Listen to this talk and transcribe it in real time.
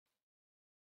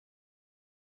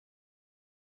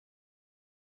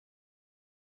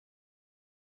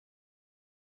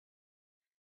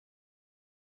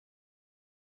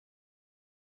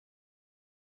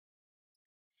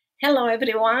Hello,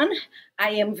 everyone.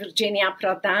 I am Virginia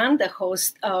Prodan, the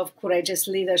host of Courageous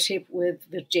Leadership with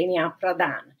Virginia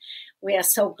Prodan. We are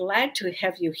so glad to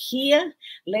have you here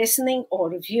listening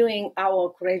or viewing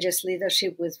our Courageous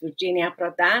Leadership with Virginia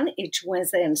Prodan each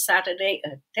Wednesday and Saturday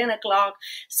at 10 o'clock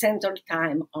Central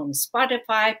Time on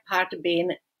Spotify,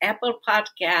 Podbean, Apple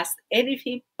Podcast,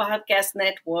 Edify Podcast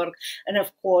Network, and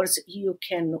of course, you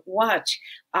can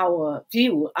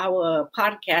view our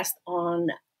podcast on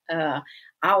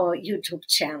our YouTube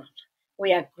channel.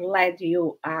 We are glad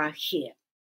you are here.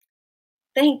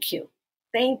 Thank you.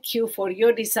 Thank you for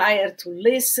your desire to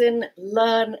listen,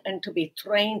 learn, and to be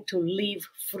trained to live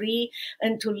free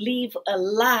and to live a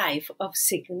life of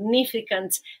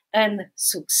significance and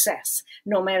success,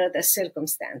 no matter the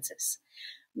circumstances.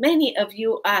 Many of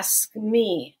you ask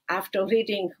me after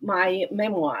reading my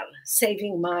memoir,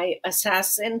 Saving My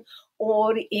Assassin,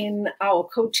 or in our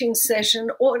coaching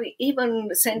session, or even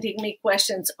sending me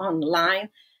questions online,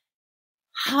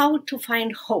 how to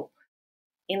find hope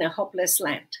in a hopeless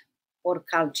land or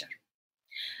culture.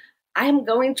 I'm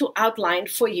going to outline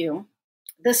for you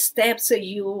the steps that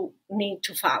you need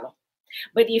to follow.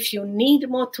 But if you need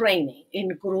more training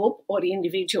in group or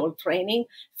individual training,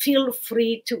 feel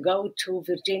free to go to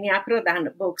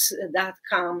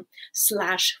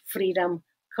virginiaprodanbooks.com/freedom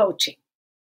coaching.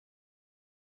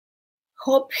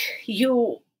 Hope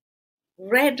you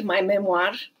read my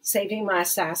memoir, Saving My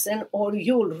Assassin, or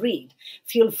you'll read.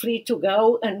 Feel free to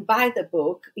go and buy the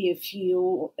book. If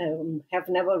you have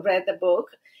never read the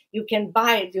book, you can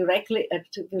buy it directly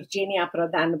at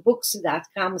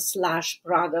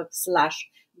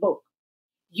virginiaprodanbooks.com/product/book.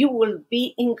 You will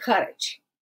be encouraged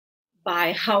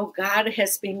by how God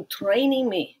has been training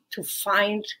me to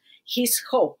find his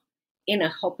hope in a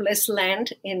hopeless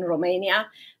land in Romania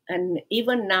and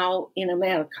even now in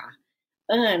America.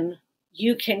 And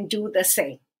you can do the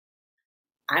same.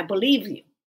 I believe you.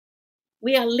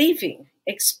 We are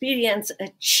experience a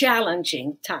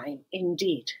challenging time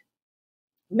indeed.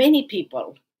 Many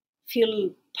people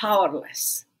feel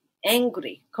powerless,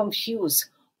 angry, confused,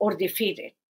 or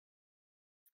defeated.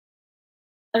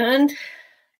 And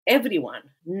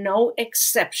everyone, no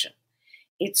exception,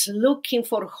 is looking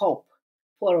for hope,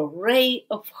 for a ray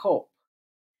of hope.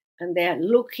 And they are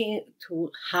looking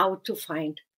to how to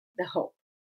find the hope.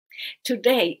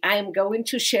 Today, I am going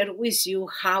to share with you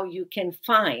how you can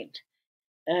find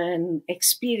and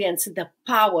experience the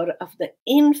power of the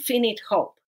infinite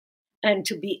hope and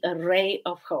to be a ray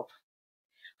of hope.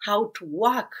 How to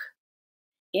walk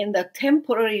in the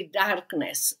temporary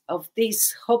darkness of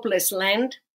this hopeless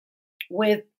land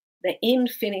with the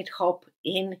infinite hope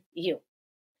in you.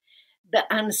 The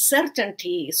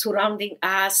uncertainty surrounding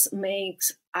us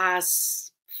makes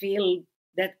us feel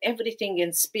that everything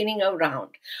is spinning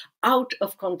around, out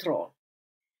of control.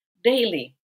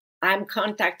 Daily, I'm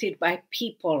contacted by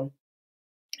people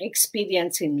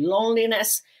experiencing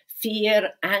loneliness,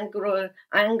 fear, anger,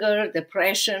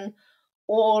 depression,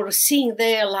 or seeing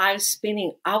their lives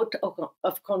spinning out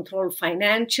of control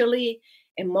financially,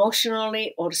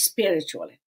 emotionally, or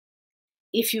spiritually.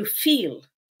 If you feel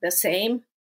the same,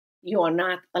 you are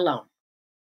not alone.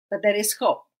 But there is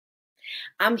hope.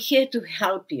 I'm here to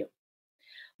help you.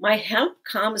 My help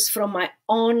comes from my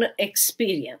own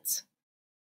experience,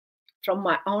 from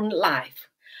my own life.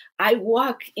 I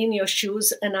walk in your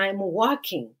shoes and I'm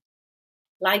walking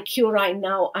like you right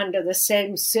now under the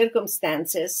same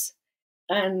circumstances.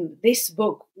 And this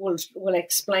book will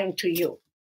explain to you.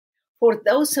 For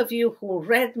those of you who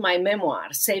read my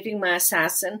memoir, Saving My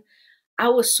Assassin, I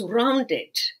was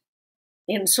surrounded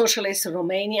in Socialist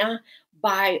Romania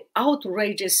by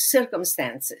outrageous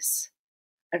circumstances.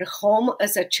 At home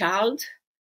as a child,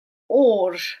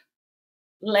 or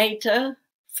later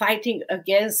fighting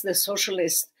against the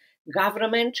socialist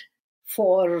government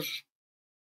for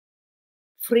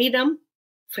freedom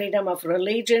of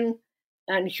religion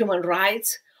and human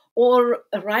rights, or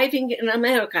arriving in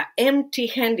America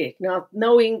empty-handed, not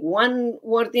knowing one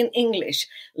word in English,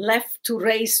 left to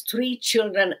raise 3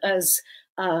 children as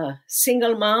a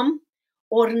single mom,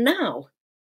 or now,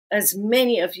 as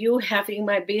many of you having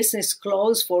my business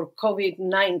closed for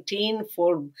COVID-19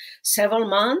 for several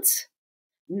months,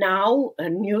 now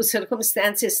new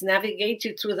circumstances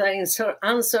navigated through the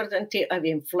uncertainty of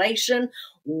inflation,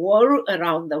 war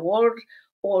around the world,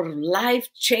 or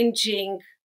life-changing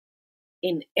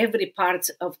in every part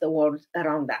of the world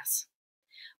around us.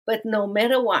 But no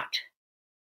matter what,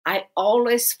 I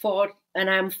always fought and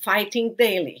I'm fighting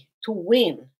daily to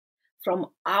win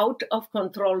from out of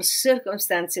control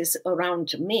circumstances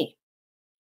around me.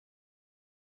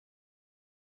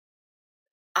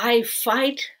 I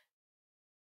fight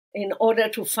in order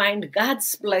to find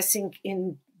God's blessing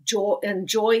in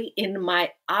joy in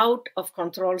my out of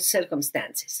control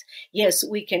circumstances. Yes,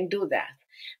 we can do that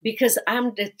because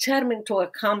I'm determined to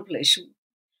accomplish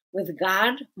with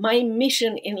God my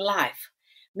mission in life,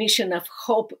 mission of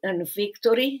hope and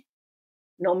victory,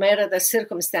 no matter the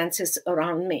circumstances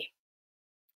around me.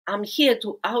 I'm here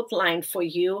to outline for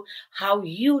you how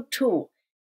you too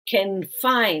can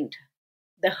find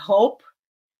the hope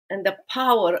and the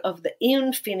power of the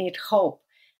infinite hope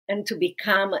and to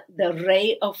become the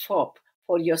ray of hope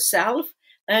for yourself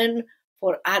and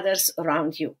for others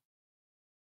around you.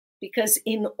 Because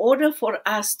in order for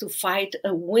us to fight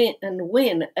and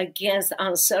win against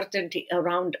uncertainty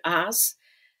around us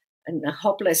and a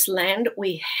hopeless land,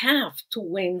 we have to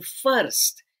win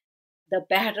first the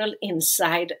battle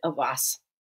inside of us.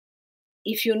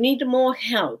 If you need more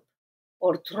help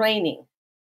or training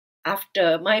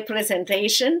after my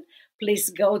presentation, please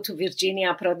go to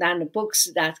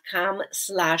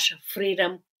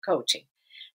virginiaprodanbooks.com/freedom coaching.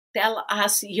 Tell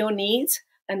us your needs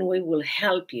and we will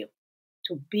help you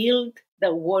to build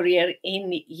the warrior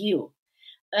in you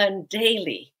and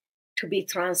daily to be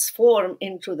transformed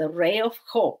into the ray of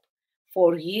hope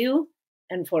for you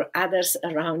and for others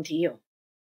around you.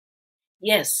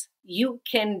 Yes, you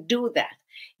can do that.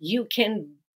 You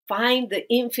can find the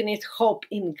infinite hope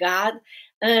in God,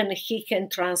 and He can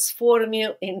transform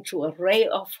you into a ray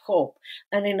of hope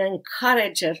and an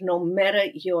encourager no matter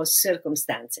your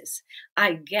circumstances.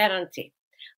 I guarantee.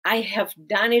 I have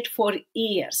done it for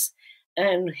years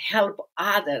and help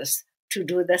others to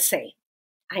do the same.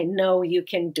 I know you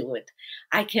can do it.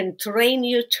 I can train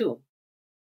you too.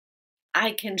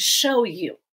 I can show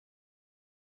you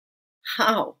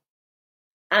how,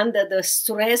 under the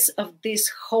stress of this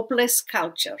hopeless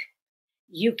culture,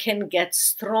 you can get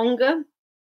stronger,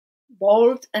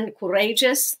 bold, and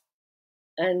courageous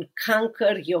and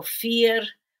conquer your fear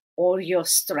or your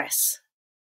stress.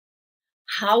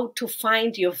 How to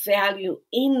find your value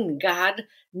in God,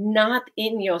 not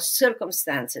in your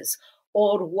circumstances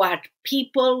or what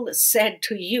people said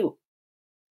to you,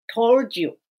 told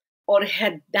you, or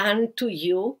had done to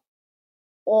you,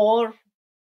 or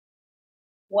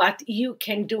what you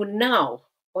can do now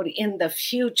or in the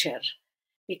future,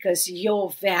 because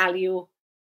your value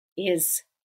is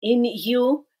in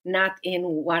you, not in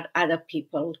what other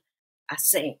people are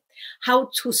saying. How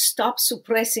to stop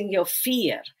suppressing your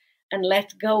fear and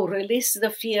let go, release the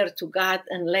fear to God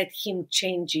and let Him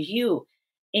change you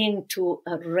into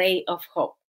a ray of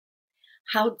hope.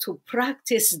 How to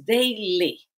practice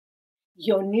daily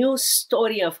your new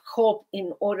story of hope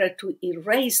in order to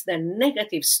erase the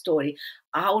negative story,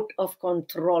 out of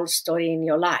control story in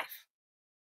your life.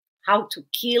 How to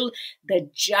kill the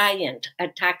giant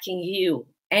attacking you,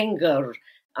 anger,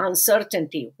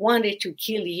 uncertainty, wanted to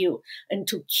kill you, and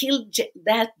to kill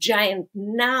that giant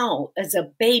now as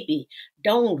a baby.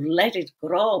 Don't let it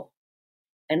grow.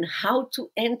 And how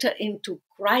to enter into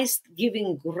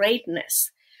Christ-giving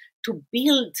greatness, to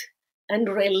build and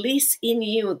release in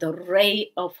you the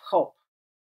ray of hope.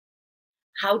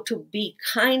 How to be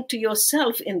kind to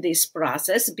yourself in this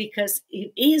process, because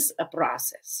it is a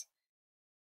process.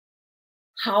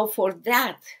 How for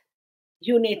that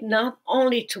you need not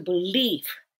only to believe,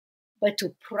 but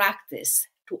to practice,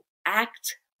 to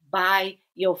act by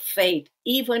your faith,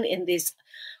 even in this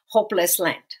hopeless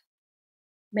land.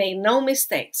 Make no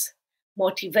mistakes.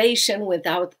 Motivation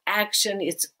without action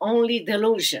is only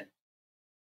delusion.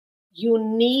 You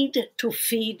need to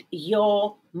feed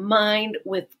your mind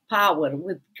with power,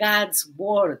 with God's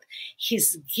word,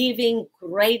 His giving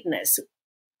greatness,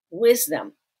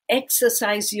 wisdom.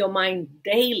 Exercise your mind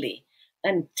daily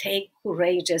and take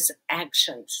courageous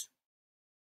actions.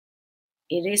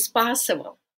 It is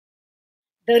possible.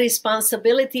 The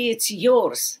responsibility is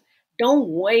yours. Don't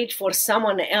wait for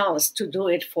someone else to do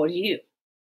it for you.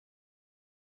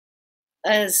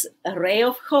 As a ray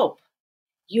of hope,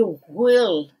 you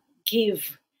will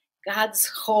give God's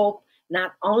hope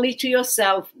not only to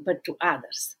yourself, but to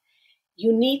others.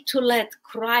 You need to let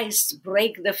Christ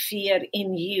break the fear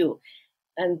in you,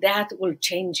 and that will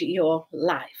change your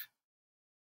life.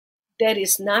 There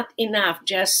is not enough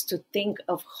just to think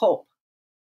of hope.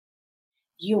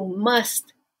 You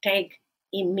must take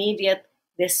immediate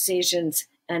decisions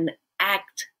and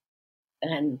act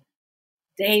and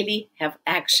daily have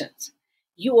actions.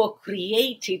 You are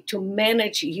created to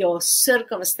manage your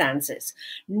circumstances,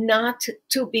 not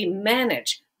to be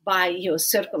managed by your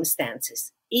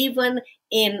circumstances, even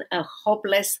in a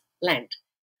hopeless land.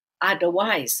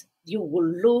 Otherwise, you will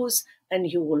lose,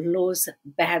 and you will lose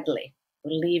badly.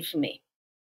 Believe me.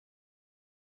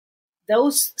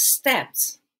 Those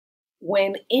steps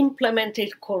when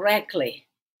implemented correctly,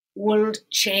 will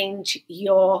change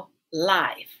your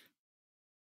life.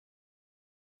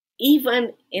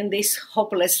 Even in this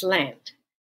hopeless land,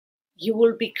 you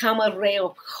will become a ray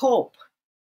of hope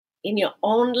in your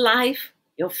own life,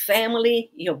 your family,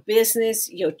 your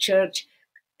business, your church,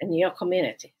 and your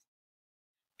community.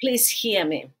 Please hear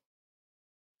me.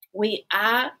 We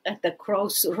are at the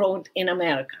crossroad in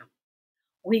America.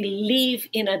 We live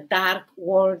in a dark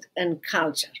world and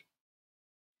culture.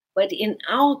 But in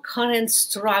our current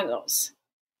struggles,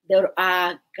 there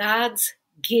are God's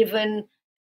given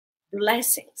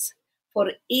blessings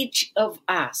for each of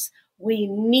us. We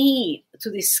need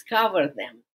to discover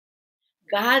them.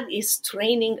 God is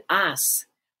training us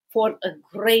for a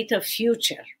greater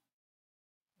future.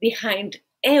 Behind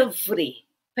every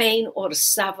pain or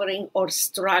suffering or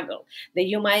struggle that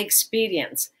you might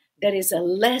experience, there is a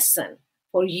lesson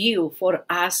for you, for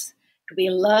us to be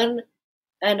learned,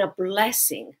 and a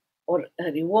blessing or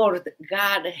a reward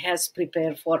God has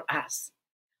prepared for us.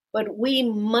 But we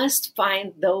must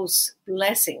find those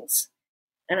blessings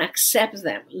and accept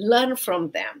them, learn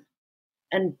from them,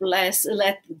 and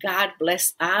let God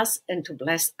bless us and to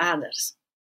bless others,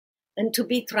 and to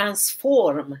be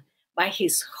transformed by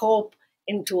his hope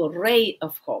into a ray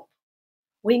of hope.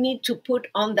 We need to put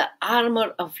on the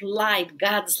armor of light,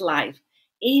 God's life,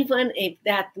 even if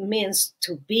that means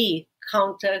to be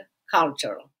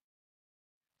countercultural.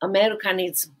 America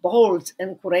needs bold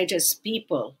and courageous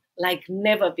people like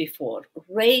never before,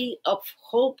 ray of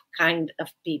hope kind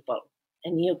of people,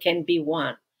 and you can be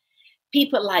one.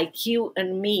 People like you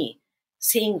and me,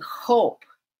 seeing hope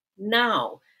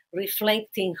now,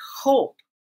 reflecting hope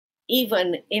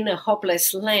even in a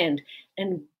hopeless land,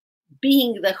 and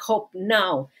being the hope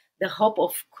now, the hope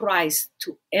of Christ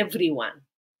to everyone.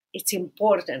 It's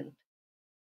important.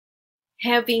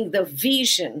 Having the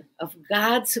vision of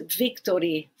God's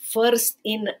victory first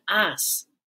in us,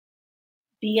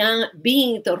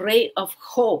 being the ray of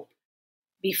hope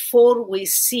before we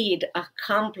see it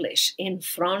accomplished in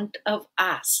front of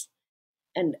us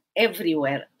and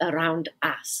everywhere around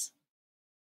us.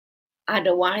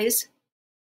 Otherwise,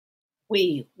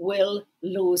 we will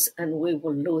lose, and we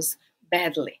will lose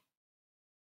badly.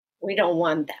 We don't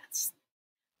want that.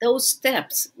 Those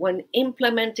steps, when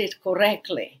implemented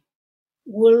correctly,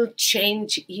 will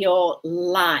change your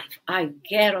life, I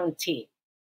guarantee.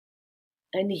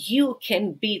 And you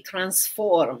can be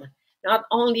transformed, not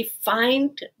only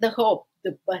find the hope,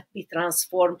 but be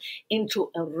transformed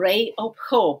into a ray of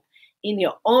hope in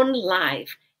your own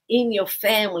life, in your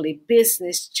family,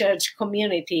 business, church,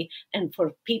 community, and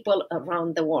for people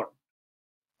around the world.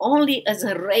 Only as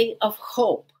a ray of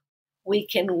hope we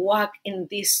can walk in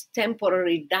this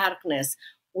temporary darkness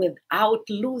without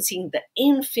losing the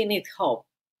infinite hope,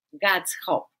 God's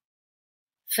hope.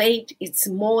 Faith is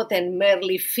more than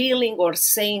merely feeling or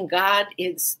saying God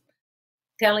is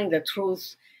telling the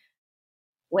truth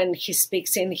when he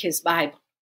speaks in his Bible.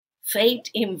 Faith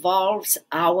involves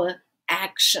our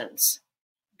actions.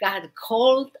 God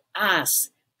called us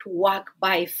to walk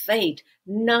by faith,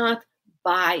 not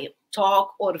by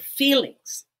talk or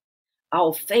feelings.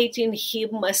 Our faith in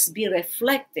him must be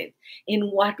reflected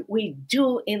in what we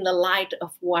do in the light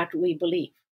of what we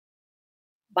believe.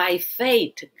 By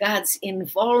faith, God's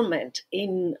involvement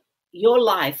in your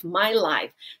life, my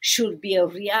life, should be a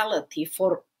reality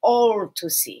for all to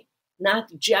see,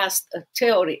 not just a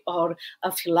theory or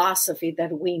a philosophy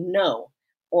that we know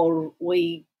or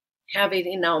we have it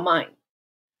in our mind.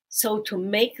 So to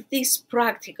make this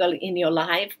practical in your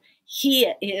life,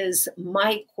 here is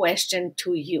my question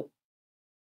to you.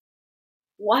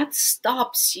 What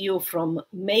stops you from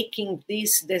making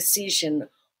this decision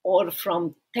or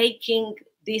from taking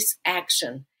this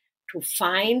action to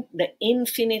find the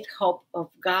infinite hope of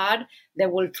God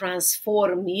that will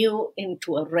transform you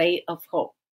into a ray of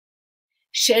hope?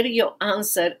 Share your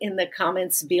answer in the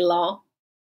comments below.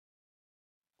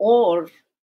 Or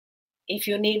if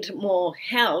you need more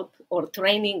help or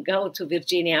training, go to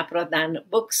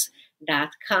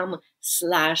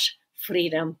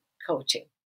virginiaprodanbooks.com/freedom coaching.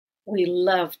 We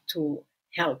love to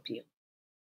help you.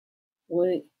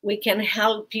 We can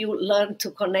help you learn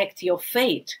to connect your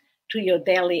faith to your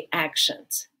daily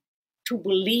actions, to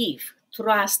believe,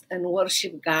 trust, and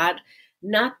worship God,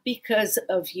 not because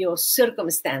of your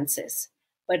circumstances,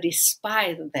 but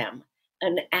despite them,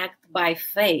 and act by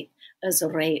faith as a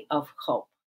ray of hope.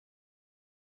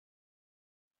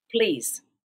 Please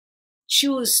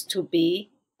choose to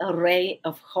be a ray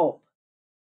of hope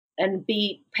and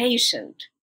be patient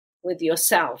with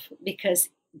yourself, because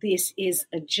this is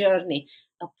a journey,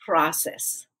 a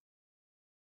process.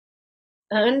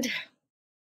 And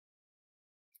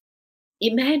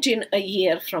Imagine a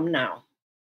year from now.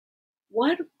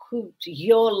 What could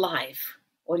your life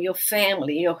or your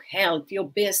family, your health, your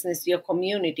business, your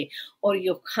community, or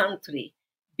your country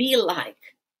be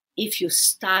like if you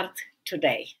start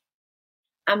today?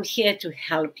 I'm here to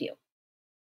help you.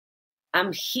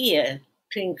 I'm here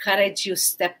to encourage you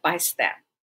step by step.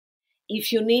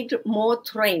 If you need more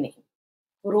training,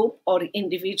 group or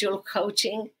individual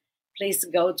coaching, please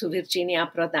go to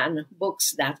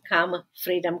virginiaprodanbooks.com,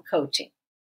 Freedom Coaching.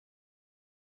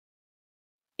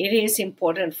 It is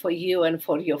important for you and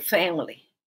for your family.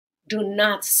 Do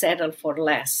not settle for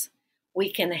less.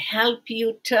 We can help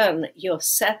you turn your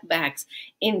setbacks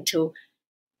into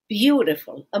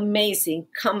beautiful, amazing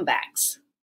comebacks.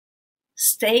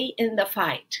 Stay in the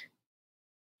fight.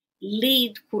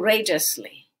 Lead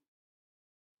courageously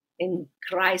in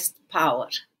Christ's power.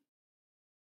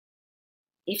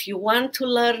 If you want to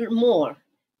learn more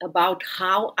about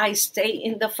how I stay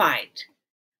in the fight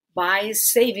by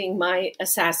saving my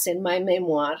assassin, my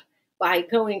memoir, by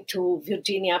going to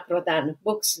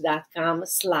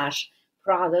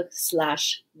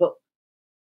virginiaprodanbooks.com/product/book.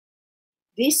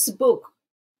 This book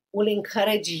will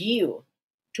encourage you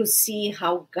to see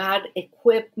how God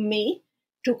equipped me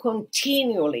to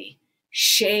continually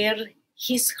share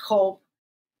His hope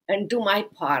and do my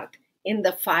part in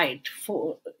the fight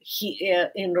for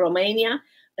here in Romania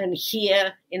and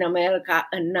here in America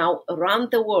and now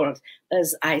around the world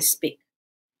as I speak.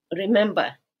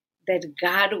 Remember that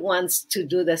God wants to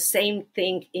do the same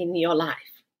thing in your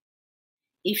life.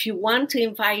 If you want to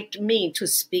invite me to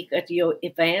speak at your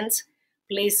events,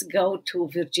 please go to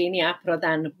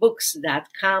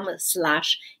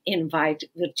virginiaprodanbooks.com/invite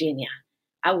Virginia.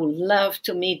 I would love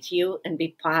to meet you and be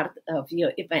part of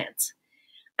your events.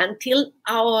 Until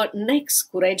our next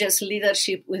Courageous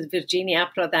Leadership with Virginia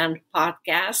Prodan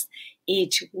podcast,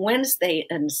 each Wednesday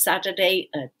and Saturday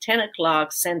at 10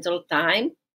 o'clock Central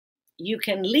Time, you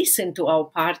can listen to our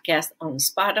podcast on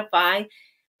Spotify,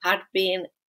 Podbean,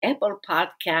 Apple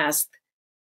Podcast,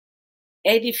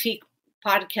 Edific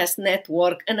Podcast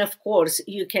Network, and of course,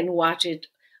 you can watch it.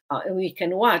 We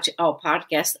can watch our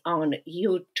podcast on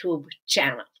YouTube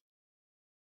channel.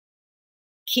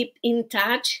 Keep in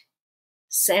touch.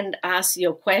 Send us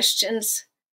your questions.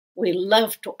 We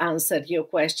love to answer your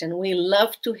question. We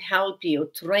love to help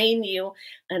you, train you,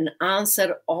 and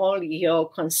answer all your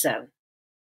concerns.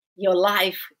 Your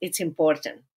life, it's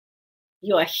important.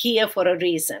 You are here for a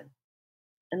reason,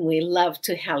 and we love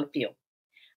to help you.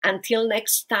 Until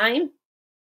next time,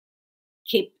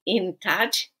 keep in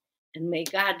touch, and may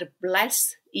God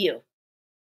bless you.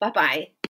 Bye-bye.